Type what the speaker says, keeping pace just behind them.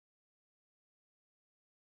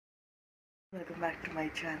Welcome back to my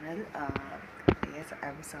channel. Yes,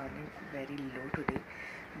 I'm sounding very low today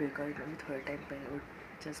because मैं थोड़े time पहले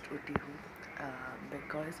just उठी हूँ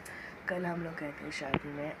because कल हम लोग गए थे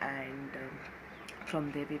शादी में and from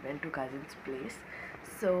there we went to cousin's place.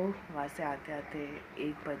 So वहाँ से आते आते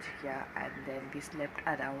 1 बज गया and then we slept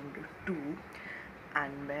around 2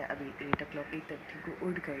 and मैं अभी 8 o'clock 8:30 को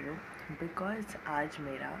उठ गई हूँ बिकॉज आज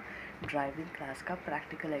मेरा ड्राइविंग क्लास का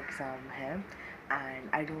प्रैक्टिकल एग्ज़ाम है and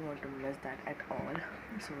I don't want to miss that at all.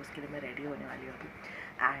 सो उसके लिए मैं रेडी होने वाली हूँ अभी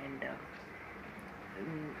एंड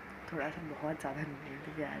थोड़ा सा बहुत ज़्यादा नींद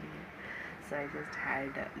भी आ रही है। सो I just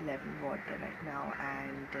had lemon water right now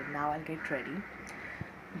and now I get ready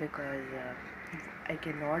because I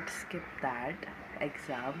cannot skip that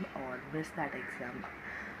exam or miss that exam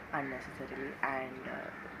unnecessarily and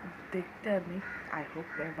देखते हैं अभी। आई होप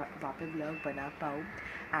मैं वहाँ पे ब्लॉग बना पाऊँ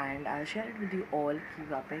and I share it with you all कि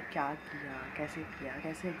वहाँ पे क्या किया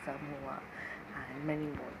कैसे एग्ज़ाम हुआ and many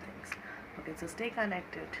more things. Okay so stay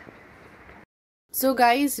connected. So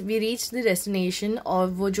guys we reach the destination और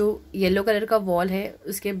वो जो येलो कलर का वॉल है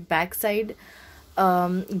उसके बैक साइड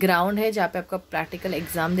ग्राउंड है जहाँ पे आपका प्रैक्टिकल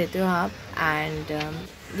एग्ज़ाम देते हो आप एंड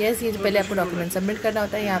यस ये पहले आपको डॉक्यूमेंट सबमिट करना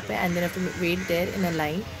होता है यहाँ पे and then have to wait there in a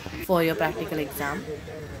line for your practical exam.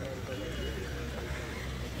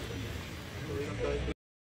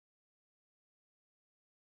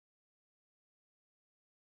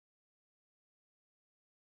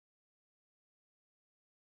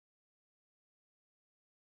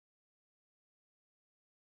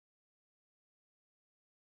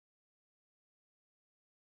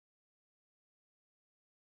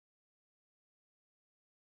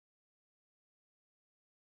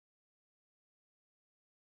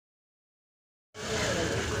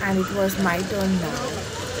 And it was my turn now.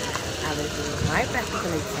 I will do my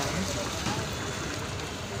practical exam.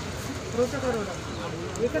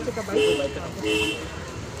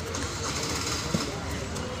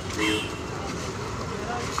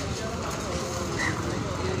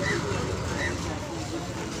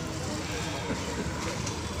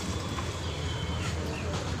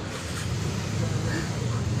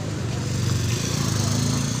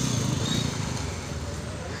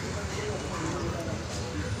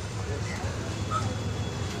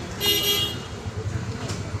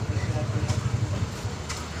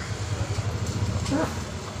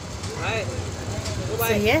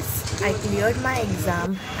 So yes, I cleared my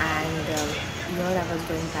exam and here I was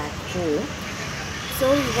going back home.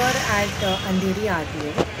 So we were at Andheri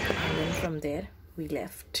RTO and then from there we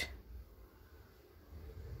left.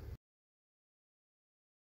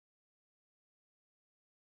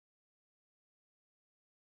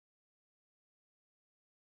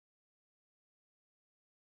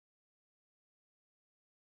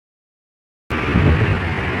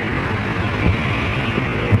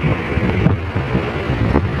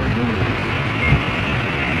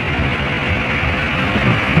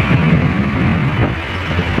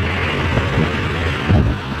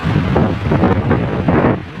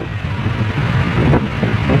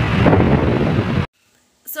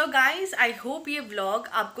 So guys I hope ये vlog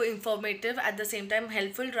आपको informative at the same time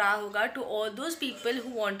helpful रहा होगा to all those people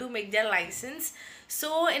who want to make their licence.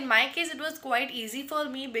 So in my case it was quite easy for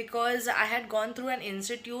me because I had gone through an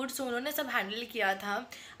institute. सो उन्होंने सब handle किया था।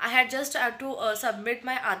 I had just have to submit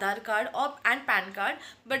my Aadhaar card और and pan card,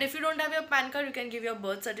 but if you don't have your pan card you can give your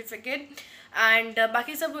birth certificate and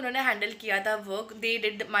बाकी सब उन्होंने handle किया था work. They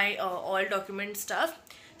did my all document stuff.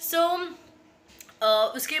 सो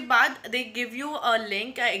उसके बाद they give you a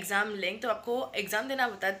link exam link. तो आपको exam देना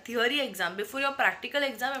होता है theory exam before your practical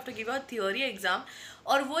exam. Have to give a theory exam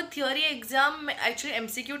और वो theory exam actually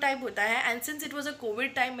MCQ type होता है and since it was a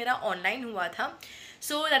Covid time मेरा ऑनलाइन हुआ था।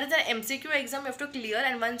 So that is an MCQ exam you have to clear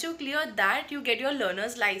and once you clear that you get your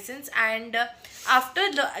learners licence and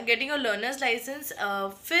after getting your learners licence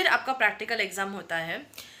फिर आपका practical exam होता है।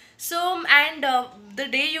 So and the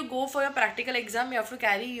day you go for your practical exam you have to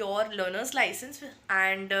carry your learner's license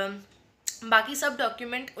and बाकी सब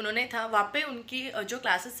document उन्होंने था वहाँ पे। उनकी जो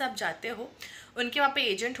क्लासेस से आप जाते हो उनके वहाँ पे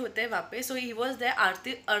एजेंट होते हैं वहाँ पे। सो ही वॉज देयर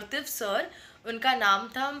अर्तिव सर उनका नाम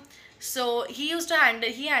था। सो ही use to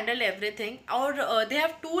he handle everything और they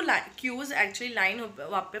have 2 cues actually line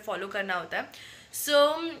वहाँ पे फॉलो करना होता है। So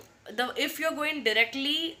the if you are going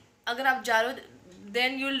directly अगर आप जा रहे हो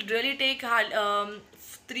then you will really take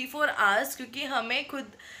 3-4 hours क्योंकि हमें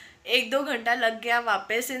खुद 1-2 घंटा लग गया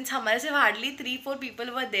वापस सिंस हमारे से hardly 3-4 people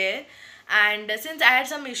were there and since I had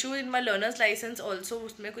some issue in my learners licence also.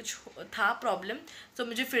 उसमें कुछ था प्रॉब्लम। सो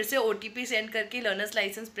मुझे फिर से OTP सेंड करके लर्नर्स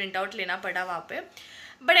लाइसेंस प्रिंट आउट लेना पड़ा वहाँ पे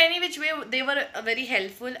but any which way they were very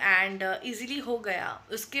helpful and easily हो गया.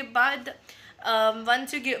 उसके बाद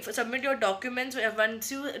once you submit your documents,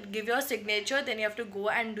 once you give your signature, then you have to go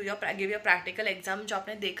and give your practical exam जो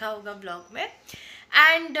आपने देखा होगा vlog में.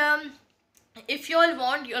 And if you all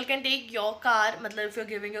want, you all can take your car, मतलब if you're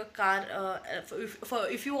giving your car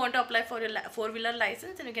if you want to apply for your 4-wheeler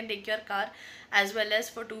license, then you can take your car, as well as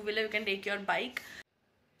for 2-wheeler you can take your bike.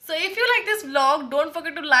 So if you like this vlog, don't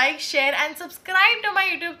forget to like, share and subscribe to my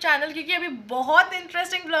YouTube channel, क्योंकि अभी बहुत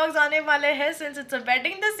interesting vlogs आने वाले हैं since it's a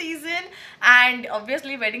wedding the season and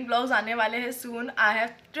obviously wedding vlogs आने वाले हैं soon. I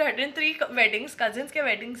have 3 weddings, cousins के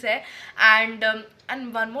weddings है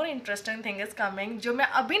and one more interesting thing is coming जो मैं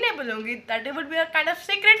अभी नहीं बोलूँगी, that it would be a kind of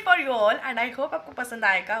secret for you all and I hope आपको पसंद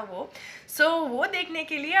आएगा वो. So वो देखने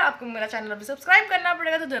के लिए आपको मेरा चैनल अभी सब्सक्राइब करना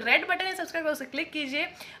पड़ेगा. तो जो रेड बटन है सब्सक्राइब उसे क्लिक कीजिए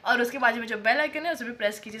और उसके बाजू में जो बेल आइकन है उसे भी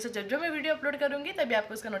प्रेस कीजिए. So जब मैं वीडियो अपलोड करूँगी तभी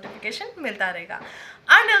आपको उसका नोटिफिकेशन मिलता रहेगा.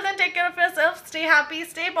 Until then, take care of yourself, stay happy,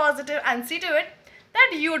 stay positive and see to it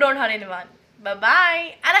that you don't hurt anyone. Bye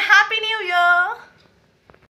bye and a happy new year.